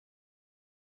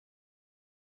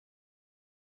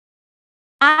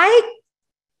I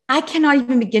I cannot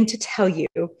even begin to tell you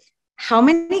how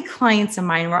many clients of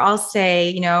mine where I'll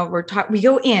say, we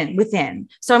go in within.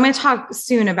 So I'm going to talk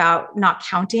soon about not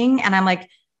counting. And I'm like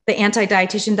the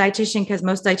dietitian, because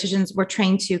most dietitians were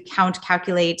trained to count,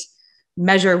 calculate,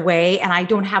 measure, weigh. And I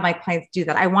don't have my clients do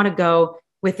that. I want to go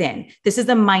within. This is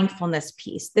the mindfulness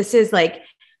piece. This is like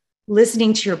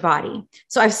listening to your body.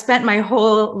 So I've spent my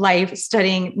whole life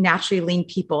studying naturally lean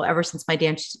people ever since my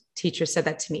dance teacher said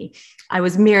that to me. I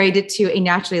was married to a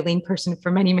naturally lean person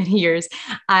for many, many years.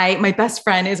 My best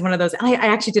friend is one of those. I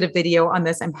actually did a video on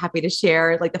this. I'm happy to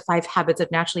share like the 5 habits of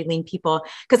naturally lean people,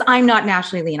 because I'm not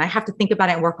naturally lean. I have to think about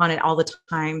it and work on it all the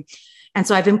time. And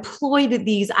so I've employed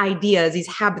these ideas, these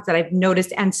habits that I've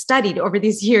noticed and studied over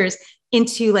these years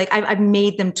into I've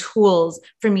made them tools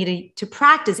for me to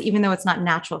practice, even though it's not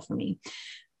natural for me.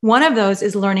 One of those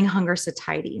is learning hunger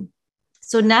satiety.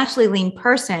 So naturally lean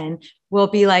person will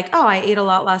be like, oh, I ate a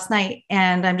lot last night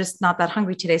and I'm just not that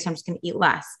hungry today. So I'm just going to eat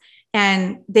less.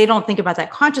 And they don't think about that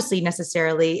consciously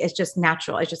necessarily. It's just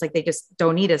natural. It's just like, they just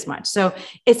don't eat as much. So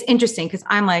it's interesting because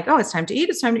I'm like, oh, it's time to eat.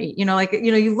 It's time to eat.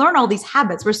 You learn all these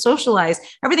habits. We're socialized.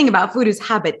 Everything about food is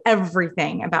habit.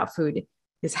 Everything about food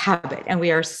is habit. And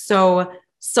we are so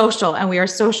social and we are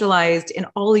socialized in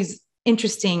all these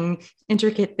interesting,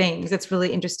 intricate things. It's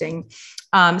really interesting.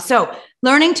 So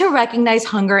learning to recognize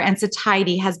hunger and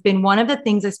satiety has been one of the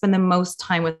things I spend the most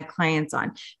time with clients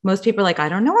on. Most people are like, I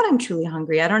don't know when I'm truly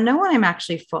hungry. I don't know when I'm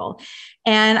actually full.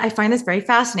 And I find this very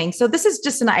fascinating. So this is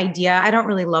just an idea. I don't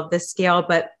really love this scale,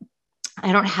 but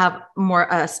I don't have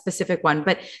a specific one,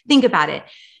 but think about it.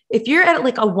 If you're at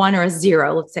like a 1 or a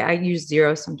 0, let's say I use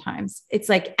 0 sometimes, it's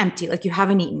like empty, like you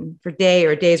haven't eaten for day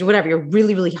or days or whatever. You're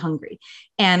really, really hungry.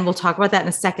 And we'll talk about that in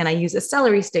a second. I use a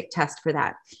celery stick test for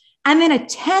that. And then a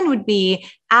 10 would be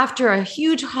after a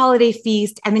huge holiday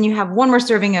feast. And then you have one more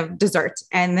serving of dessert.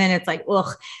 And then it's like,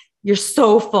 ugh, you're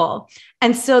so full.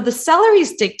 And so the celery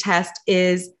stick test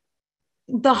is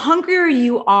the hungrier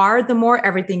you are, the more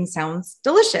everything sounds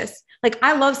delicious. Like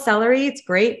I love celery. It's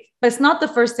great, but it's not the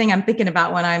first thing I'm thinking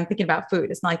about when I'm thinking about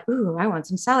food. It's not like, ooh, I want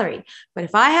some celery. But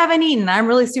if I haven't eaten, I'm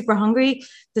really super hungry,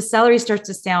 the celery starts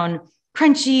to sound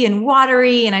crunchy and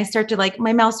watery. And I start to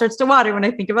my mouth starts to water when I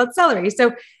think about celery.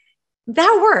 So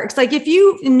that works. Like if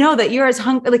you know that you're as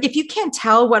hungry, like if you can't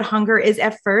tell what hunger is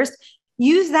at first,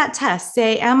 use that test.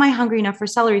 Say, am I hungry enough for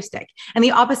celery stick? And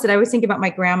the opposite, I always think about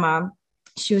my grandma.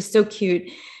 She was so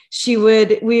cute. We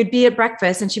would be at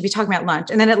breakfast and she'd be talking about lunch.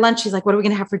 And then at lunch, she's like, what are we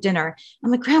going to have for dinner? I'm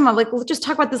like, Grandma, we'll just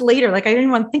talk about this later. Like, I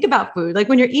didn't want to think about food. Like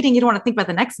when you're eating, you don't want to think about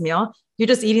the next meal. You're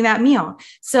just eating that meal.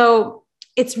 So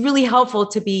it's really helpful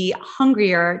to be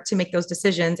hungrier to make those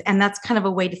decisions. And that's kind of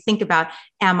a way to think about,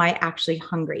 am I actually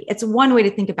hungry? It's one way to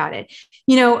think about it.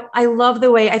 I love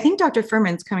the way, I think Dr.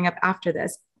 Furman's coming up after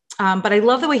this. But I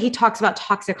love the way he talks about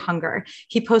toxic hunger.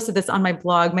 He posted this on my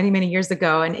blog many, many years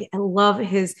ago. And I love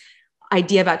his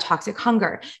idea about toxic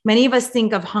hunger. Many of us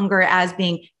think of hunger as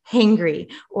being hangry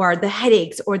or the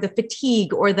headaches or the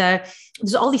fatigue or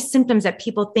there's all these symptoms that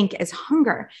people think as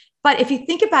hunger. But if you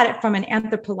think about it from an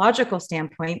anthropological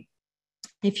standpoint,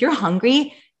 if you're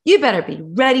hungry, you better be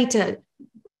ready to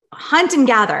hunt and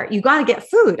gather. You got to get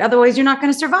food. Otherwise, you're not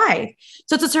going to survive.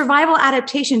 So it's a survival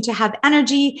adaptation to have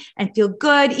energy and feel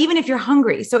good, even if you're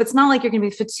hungry. So it's not like you're going to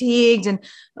be fatigued and,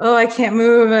 oh, I can't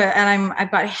move and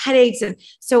I've got headaches. And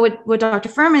so what Dr.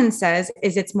 Furman says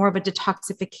is it's more of a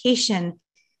detoxification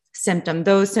symptom.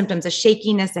 Those symptoms, the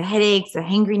shakiness, the headaches, the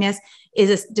hangriness is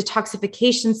a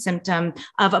detoxification symptom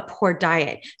of a poor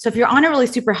diet. So if you're on a really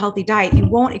super healthy diet, you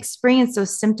won't experience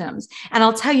those symptoms. And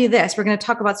I'll tell you this, we're going to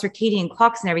talk about circadian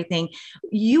clocks and everything.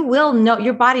 You will know,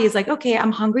 your body is like, okay,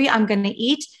 I'm hungry, I'm going to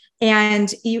eat.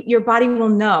 And your body will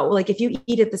know, like if you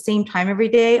eat at the same time every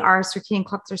day, our circadian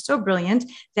clocks are so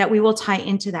brilliant that we will tie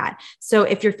into that. So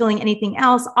if you're feeling anything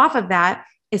else off of that,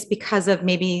 it's because of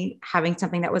maybe having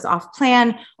something that was off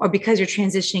plan or because you're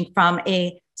transitioning from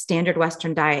a standard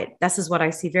Western diet. This is what I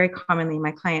see very commonly in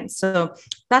my clients. So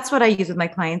that's what I use with my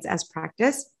clients as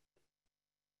practice.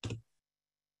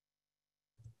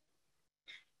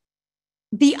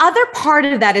 The other part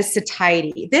of that is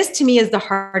satiety. This to me is the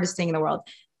hardest thing in the world.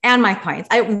 And my clients,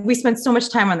 we spend so much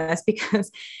time on this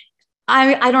because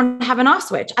I don't have an off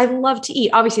switch. I love to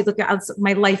eat. Obviously, look at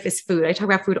my life is food. I talk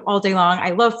about food all day long. I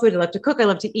love food. I love to cook. I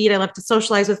love to eat. I love to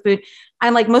socialize with food.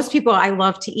 I'm like most people, I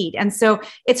love to eat. And so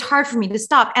it's hard for me to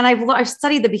stop. And I've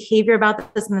studied the behavior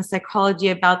about this and the psychology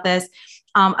about this,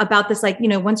 like,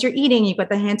 once you're eating, you've got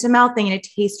the hand to mouth thing and it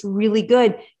tastes really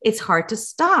good. It's hard to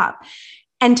stop.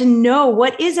 And to know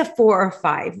what is a 4 or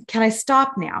 5, can I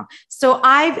stop now? So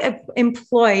I've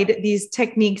employed these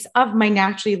techniques of my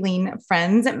naturally lean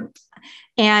friends.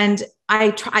 And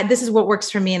I try, this is what works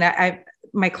for me. And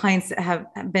my clients have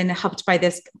been helped by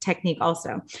this technique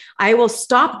also. I will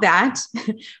stop that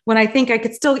when I think I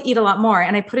could still eat a lot more,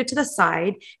 and I put it to the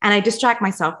side and I distract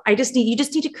myself. You just need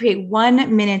to create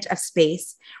 1 minute of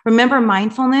space. Remember,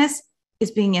 mindfulness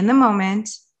is being in the moment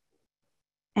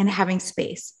and having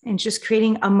space and just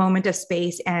creating a moment of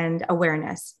space and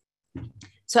awareness.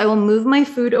 So I will move my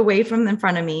food away from in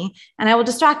front of me, and I will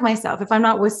distract myself. If I'm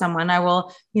not with someone, I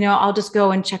will, I'll just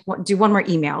go and do one more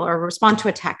email or respond to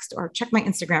a text or check my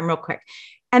Instagram real quick.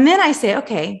 And then I say,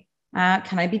 okay,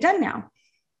 can I be done now?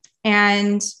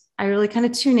 And I really kind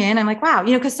of tune in. I'm like, wow,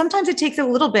 because sometimes it takes a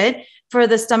little bit for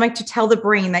the stomach to tell the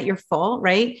brain that you're full,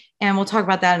 right? And we'll talk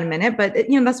about that in a minute, but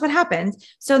that's what happens.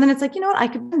 So then it's like, you know what, I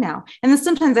could now. And then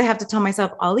sometimes I have to tell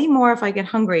myself, I'll eat more if I get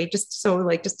hungry, just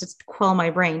to quell my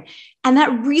brain. And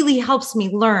that really helps me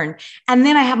learn. And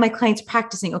then I have my clients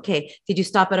practicing, okay, did you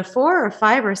stop at a 4 or a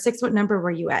 5 or a 6? What number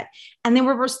were you at? And then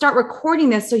we'll start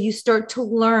recording this. So you start to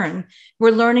learn.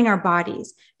 We're learning our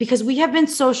bodies because we have been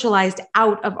socialized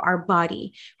out of our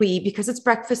body. We eat because it's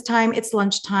breakfast time, it's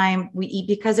lunchtime. We eat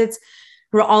because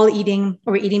we're all eating,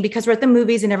 or we're eating because we're at the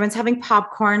movies and everyone's having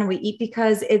popcorn. We eat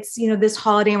because it's, this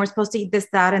holiday and we're supposed to eat this,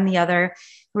 that, and the other.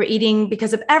 We're eating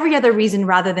because of every other reason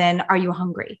rather than, are you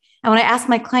hungry? And when I ask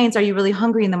my clients, are you really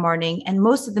hungry in the morning? And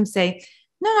most of them say,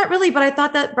 no, not really, but I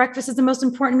thought that breakfast is the most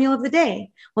important meal of the day.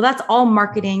 Well, that's all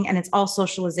marketing and it's all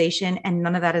socialization. And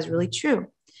none of that is really true.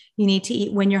 You need to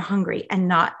eat when you're hungry and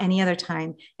not any other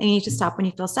time. And you need to stop when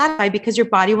you feel satisfied, because your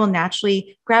body will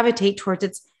naturally gravitate towards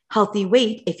its healthy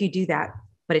weight if you do that.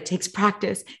 But it takes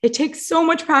practice. It takes so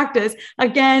much practice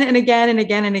again and again and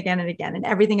again and again and again. And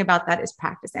everything about that is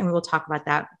practice. And we will talk about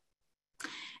that.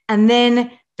 And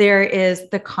then there is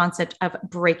the concept of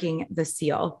breaking the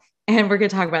seal. And we're going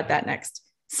to talk about that next.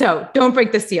 So don't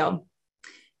break the seal.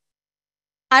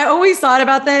 I always thought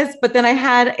about this, but then I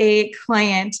had a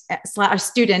client, a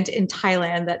student in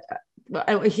Thailand that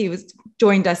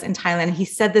joined us in Thailand. He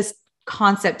said this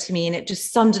concept to me and it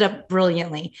just summed it up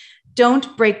brilliantly.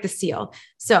 Don't break the seal.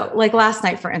 So like last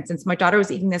night, for instance, my daughter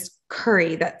was eating this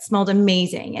curry that smelled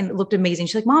amazing and it looked amazing.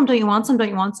 She's like, Mom, don't you want some? Don't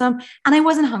you want some? And I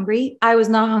wasn't hungry. I was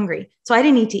not hungry. So I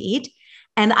didn't need to eat.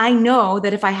 And I know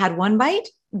that if I had one bite,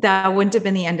 that wouldn't have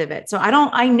been the end of it. So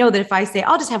I know that if I say,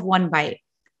 I'll just have one bite,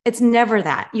 it's never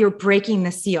that. You're breaking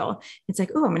the seal. It's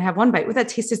like, oh, I'm going to have one bite. That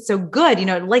tasted so good.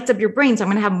 It lights up your brain. So I'm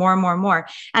going to have more and more and more.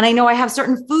 And I know I have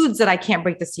certain foods that I can't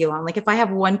break the seal on. Like if I have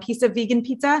one piece of vegan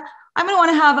pizza, I'm going to want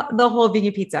to have the whole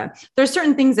vegan pizza. There's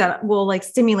certain things that will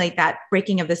stimulate that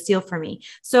breaking of the seal for me.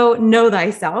 So know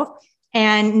thyself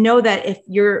and know that if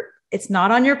it's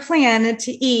not on your plan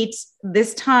to eat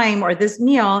this time or this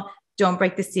meal, don't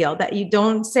break the seal. That you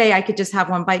don't say I could just have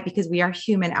one bite, because we are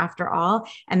human after all.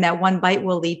 And that one bite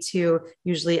will lead to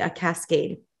usually a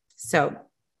cascade. So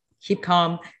keep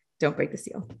calm. Don't break the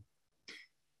seal.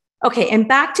 Okay. And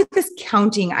back to this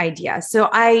counting idea. So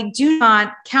I do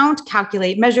not count,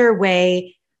 calculate, measure,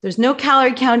 weigh. There's no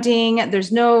calorie counting.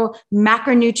 There's no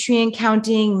macronutrient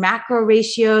counting, macro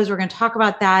ratios. We're going to talk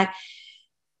about that.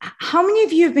 How many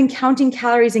of you have been counting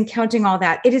calories and counting all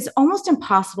that? It is almost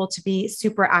impossible to be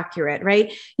super accurate,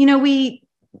 right?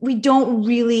 We don't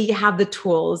really have the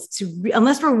tools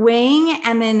unless we're weighing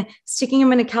and then sticking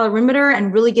them in a calorimeter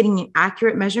and really getting an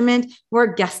accurate measurement,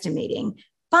 we're guesstimating.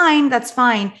 Fine, that's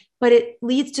fine. But it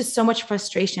leads to so much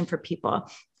frustration for people.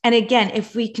 And again,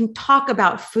 if we can talk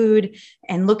about food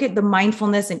and look at the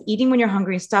mindfulness and eating when you're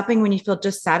hungry, stopping when you feel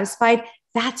just satisfied,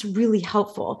 that's really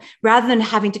helpful rather than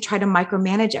having to try to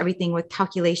micromanage everything with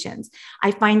calculations.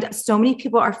 I find so many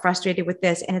people are frustrated with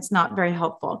this and it's not very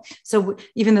helpful. So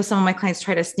even though some of my clients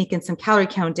try to sneak in some calorie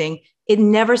counting, it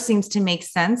never seems to make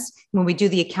sense when we do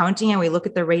the accounting and we look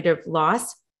at the rate of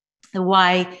loss,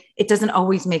 why it doesn't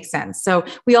always make sense. So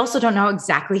we also don't know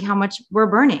exactly how much we're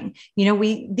burning.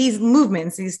 These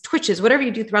movements, these twitches, whatever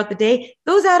you do throughout the day,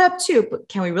 those add up too. But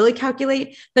can we really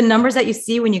calculate the numbers that you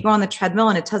see when you go on the treadmill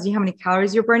and it tells you how many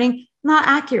calories you're burning? Not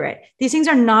accurate. These things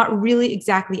are not really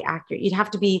exactly accurate. You'd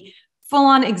have to be full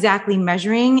on exactly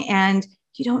measuring, and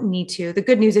you don't need to. The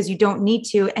good news is you don't need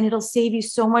to, and it'll save you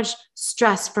so much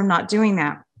stress from not doing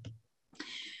that.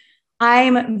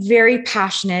 I'm very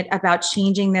passionate about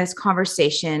changing this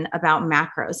conversation about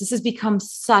macros. This has become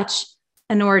such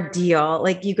an ordeal.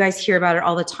 Like you guys hear about it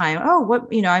all the time. Oh,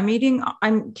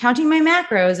 I'm counting my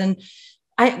macros.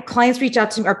 And clients reach out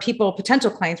to me, or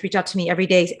potential clients reach out to me every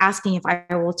day asking if I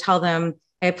will tell them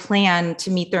a plan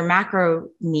to meet their macro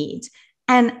needs.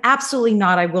 And absolutely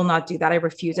not. I will not do that. I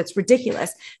refuse. It's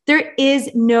ridiculous. There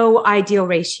is no ideal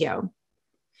ratio.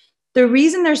 The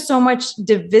reason there's so much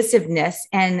divisiveness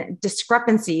and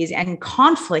discrepancies and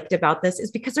conflict about this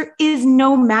is because there is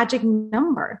no magic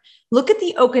number. Look at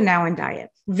the Okinawan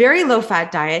diet, very low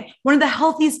fat diet, one of the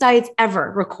healthiest diets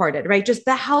ever recorded, right? Just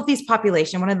the healthiest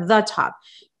population, one of the top,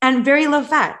 and very low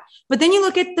fat. But then you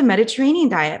look at the Mediterranean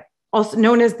diet, also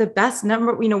known as the best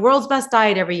world's best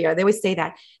diet every year. They always say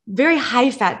that. Very high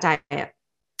fat diet.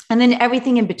 And then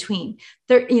everything in between.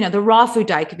 The raw food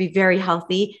diet could be very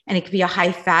healthy, and it could be a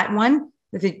high fat one,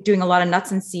 doing a lot of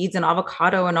nuts and seeds and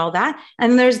avocado and all that.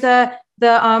 And there's the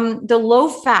low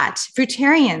fat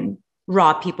fruitarian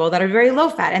raw people that are very low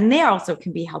fat, and they also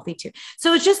can be healthy too.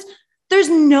 So it's just, there's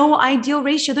no ideal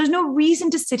ratio. There's no reason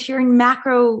to sit here and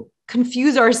macro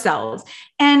confuse ourselves.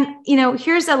 And,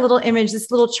 here's a little image, this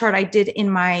little chart I did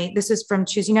this is from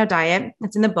Choosing Now Diet.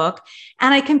 It's in the book.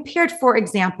 And I compared, for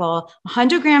example,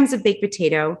 100 grams of baked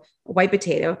potato, white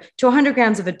potato, to 100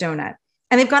 grams of a donut.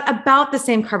 And they've got about the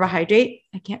same carbohydrate.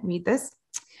 I can't read this.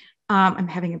 I'm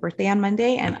having a birthday on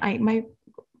Monday, and my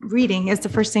reading is the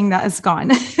first thing that is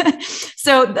gone.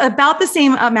 So about the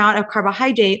same amount of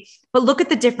carbohydrate, but look at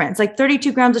the difference, like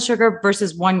 32 grams of sugar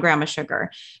versus 1 gram of sugar,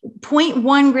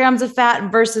 0.1 grams of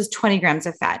fat versus 20 grams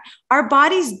of fat. Our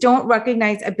bodies don't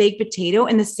recognize a baked potato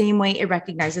in the same way it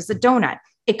recognizes a donut.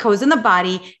 It goes in the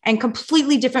body and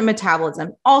completely different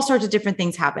metabolism. All sorts of different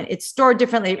things happen. It's stored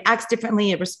differently, it acts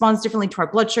differently, it responds differently to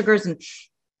our blood sugars and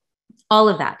all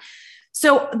of that.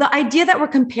 So the idea that we're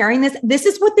comparing this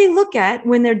is what they look at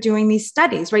when they're doing these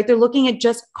studies, right? They're looking at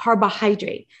just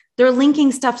carbohydrate. They're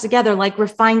linking stuff together like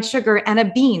refined sugar and a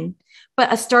bean,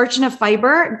 but a starch and a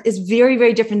fiber is very,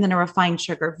 very different than a refined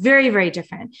sugar. Very, very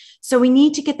different. So we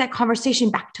need to get that conversation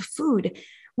back to food.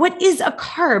 What is a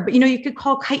carb? You could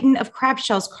call chitin of crab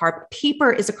shells carb.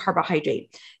 Paper is a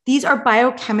carbohydrate. These are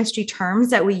biochemistry terms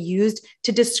that we used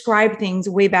to describe things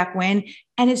way back when.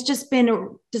 And it's just been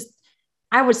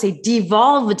I would say,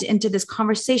 devolved into this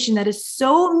conversation that is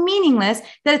so meaningless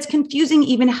that it's confusing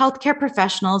even healthcare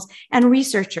professionals and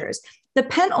researchers. The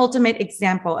penultimate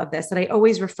example of this that I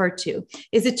always refer to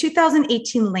is a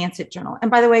 2018 Lancet journal. And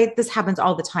by the way, this happens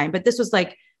all the time, but this was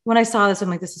like, when I saw this, I'm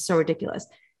like, this is so ridiculous.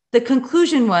 The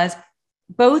conclusion was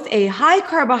both a high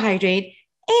carbohydrate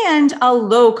and a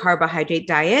low carbohydrate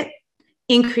diet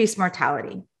increase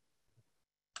mortality.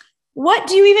 What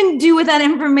do you even do with that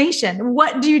information?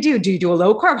 What do you do? Do you do a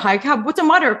low carb, high carb? What's a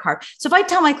moderate carb? So if I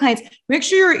tell my clients, make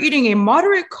sure you're eating a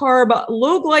moderate carb,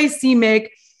 low glycemic,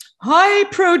 high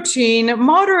protein,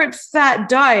 moderate fat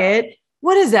diet,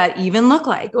 what does that even look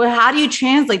like? Well, how do you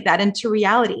translate that into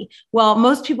reality? Well,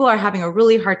 most people are having a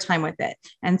really hard time with it.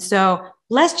 And so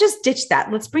let's just ditch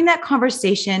that. Let's bring that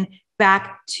conversation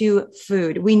back to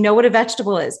food. We know what a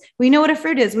vegetable is. We know what a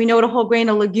fruit is. We know what a whole grain,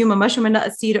 a legume, a mushroom, a nut,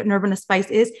 a seed, an herb, and a spice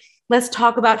is. Let's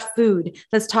talk about food.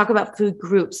 Let's talk about food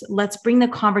groups. Let's bring the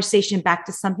conversation back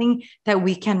to something that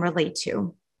we can relate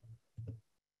to.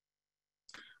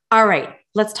 All right,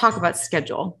 let's talk about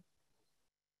schedule.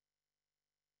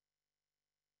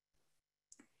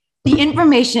 The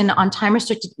information on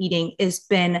time-restricted eating has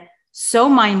been so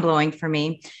mind-blowing for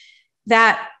me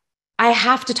that I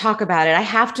have to talk about it. I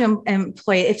have to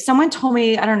employ it. If someone told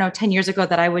me, 10 years ago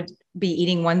that I would be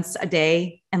eating once a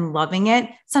day and loving it,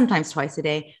 sometimes twice a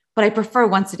day, but I prefer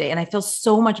once a day and I feel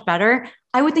so much better,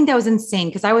 I would think that was insane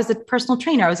because I was a personal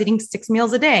trainer. I was eating 6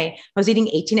 meals a day. I was eating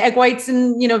 18 egg whites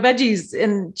and, veggies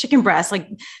and chicken breasts. Like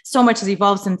so much has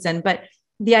evolved since then. But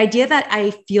the idea that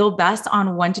I feel best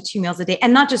on 1 to 2 meals a day,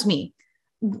 and not just me,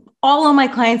 all of my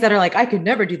clients that are like, I could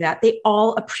never do that, they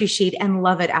all appreciate and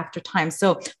love it after time.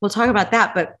 So we'll talk about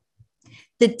that. But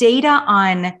the data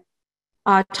on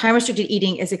time-restricted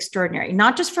eating is extraordinary,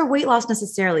 not just for weight loss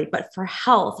necessarily, but for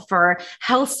health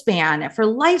span, for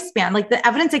lifespan. Like the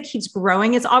evidence that keeps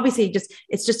growing is obviously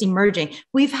it's just emerging.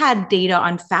 We've had data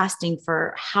on fasting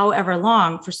for however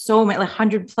long, for so many, like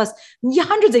hundreds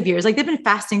of years. Like they've been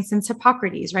fasting since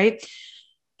Hippocrates, right?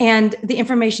 And the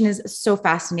information is so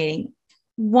fascinating.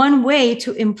 One way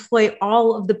to employ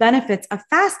all of the benefits of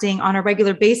fasting on a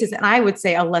regular basis, and I would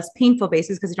say a less painful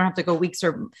basis because you don't have to go weeks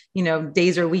or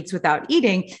days or weeks without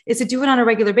eating, is to do it on a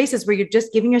regular basis where you're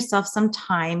just giving yourself some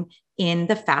time in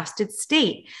the fasted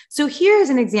state. So here's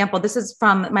an example. This is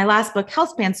from my last book,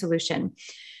 Health Span Solution.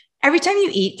 Every time you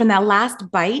eat, from that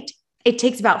last bite, it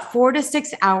takes about 4 to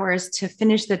 6 hours to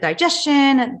finish the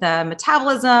digestion, the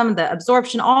metabolism, the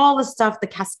absorption, all the stuff, the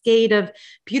cascade of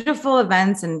beautiful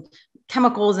events and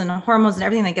chemicals and hormones and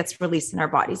everything that gets released in our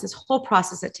bodies, this whole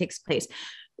process that takes place.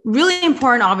 Really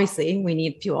important, obviously, we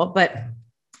need fuel, but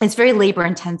It's very labor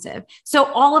intensive. So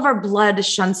all of our blood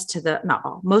shunts to not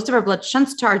all, most of our blood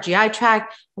shunts to our GI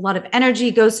tract. A lot of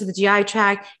energy goes to the GI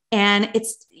tract, and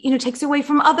it's, takes away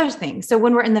from other things. So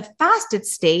when we're in the fasted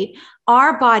state,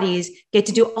 our bodies get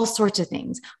to do all sorts of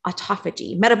things: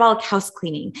 autophagy, metabolic house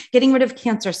cleaning, getting rid of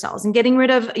cancer cells and getting rid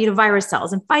of, virus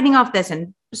cells and fighting off this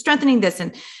and strengthening this,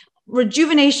 and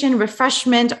rejuvenation,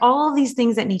 refreshment, all these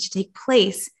things that need to take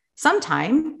place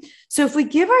sometime. So if we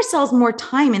give ourselves more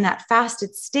time in that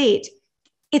fasted state,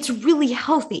 it's really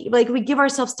healthy. Like, we give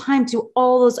ourselves time to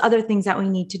all those other things that we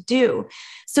need to do.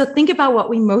 So think about what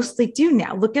we mostly do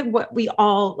now. Look at what we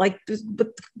all like,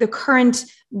 the current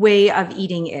way of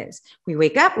eating is. We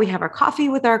wake up, we have our coffee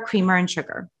with our creamer and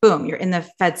sugar. Boom, you're in the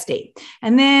fed state.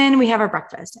 And then we have our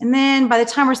breakfast. And then by the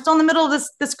time we're still in the middle of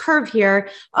this curve here,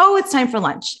 oh, it's time for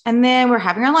lunch. And then we're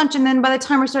having our lunch. And then by the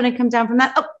time we're starting to come down from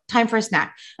that, oh, time for a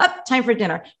snack, up, time for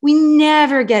dinner. We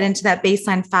never get into that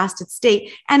baseline fasted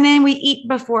state. And then we eat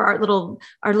before our little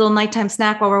nighttime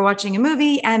snack while we're watching a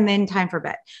movie, and then time for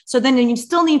bed. So then you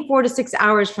still need 4 to 6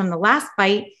 hours from the last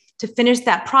bite to finish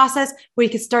that process where you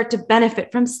can start to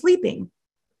benefit from sleeping.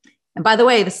 And by the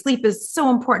way, the sleep is so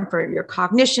important for your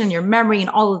cognition, your memory, and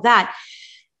all of that.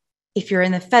 If you're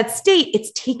in the fed state,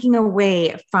 it's taking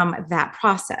away from that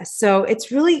process. So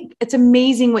it's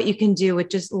amazing what you can do with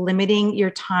just limiting your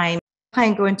time. Try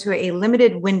and go into a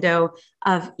limited window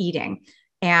of eating.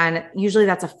 And usually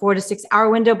that's a 4 to 6 hour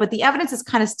window, but the evidence is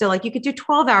kind of still like you could do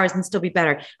 12 hours and still be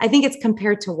better. I think it's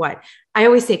compared to what? I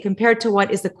always say compared to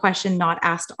what is the question not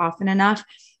asked often enough.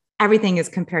 Everything is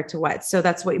compared to what. So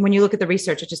that's what, when you look at the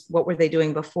research, it's just what were they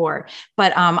doing before?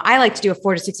 But I like to do a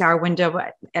 4 to 6 hour window,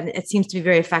 and it seems to be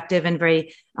very effective and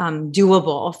very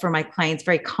doable for my clients,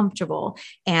 very comfortable.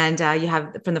 And you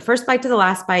have from the first bite to the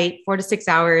last bite, 4 to 6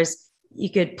 hours. You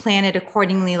could plan it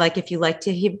accordingly. Like if you like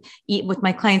to eat with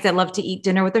my clients that love to eat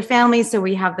dinner with their families. So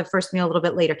we have the first meal a little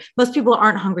bit later. Most people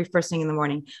aren't hungry first thing in the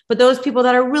morning, but those people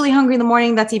that are really hungry in the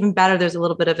morning, that's even better. There's a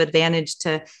little bit of advantage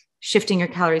to shifting your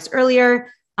calories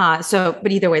earlier.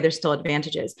 But either way, there's still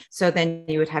advantages. So then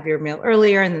you would have your meal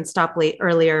earlier and then stop late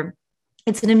earlier.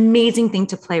 It's an amazing thing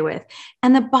to play with.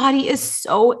 And the body is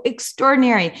so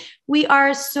extraordinary. We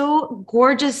are so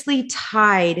gorgeously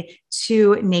tied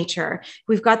to nature.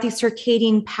 We've got these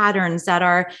circadian patterns that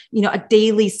are, a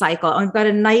daily cycle. And we've got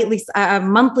a nightly,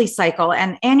 monthly cycle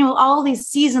and annual, all these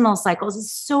seasonal cycles.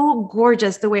 It's so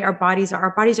gorgeous the way our bodies are.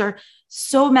 Our bodies are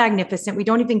so magnificent. We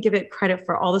don't even give it credit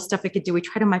for all the stuff it could do. We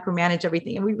try to micromanage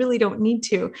everything, and we really don't need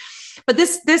to. But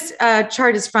this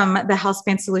chart is from the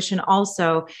Healthspan Solution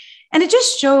also. And it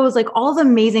just shows like all the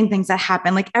amazing things that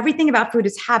happen. Like everything about food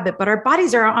is habit, but our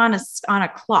bodies are on a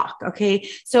clock. Okay.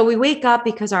 So we wake up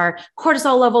because our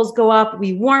cortisol levels go up,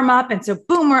 we warm up. And so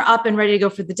boom, we're up and ready to go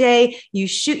for the day. You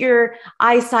shoot your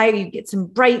eyesight, you get some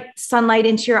bright sunlight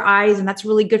into your eyes. And that's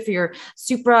really good for your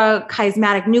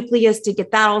suprachiasmatic nucleus to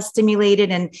get that all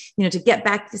stimulated and, to get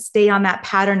back to stay on that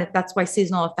pattern. That's why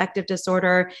seasonal affective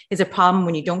disorder is a problem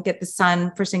when you don't get the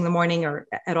sun first thing in the morning or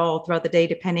at all throughout the day,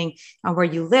 depending on where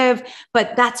you live.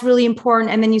 But that's really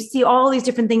important. And then you see all these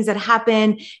different things that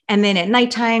happen. And then at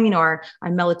nighttime, our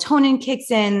melatonin kicks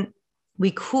in,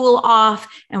 we cool off,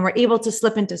 and we're able to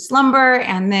slip into slumber,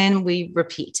 and then we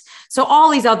repeat. So all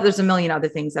these there's a million other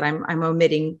things that I'm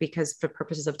omitting because for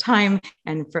purposes of time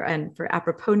and for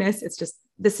aproposness,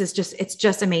 it's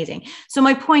just amazing. So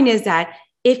my point is that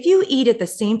if you eat at the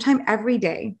same time every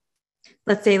day,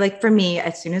 let's say like for me,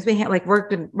 as soon as we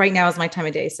work right now is my time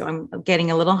of day. So I'm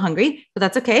getting a little hungry, but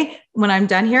that's okay. When I'm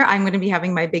done here, I'm going to be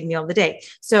having my big meal of the day.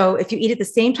 So if you eat at the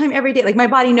same time every day, like my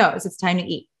body knows it's time to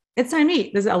eat. It's time to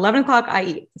eat. This is 11 o'clock. I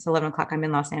eat. It's 11 o'clock. I'm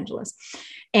in Los Angeles.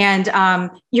 And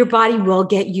your body will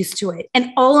get used to it.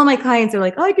 And all of my clients are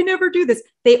like, oh, I can never do this.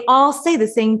 They all say the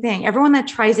same thing. Everyone that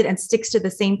tries it and sticks to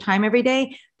the same time every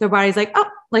day, their body's like, oh,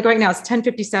 like right now it's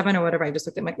 10:57 or whatever. I just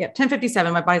looked at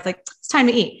 10:57. My body's like, it's time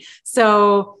to eat.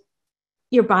 So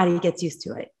your body gets used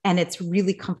to it, and it's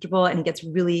really comfortable, and it gets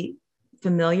really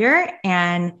familiar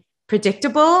and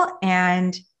predictable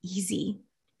and easy.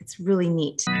 It's really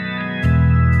neat.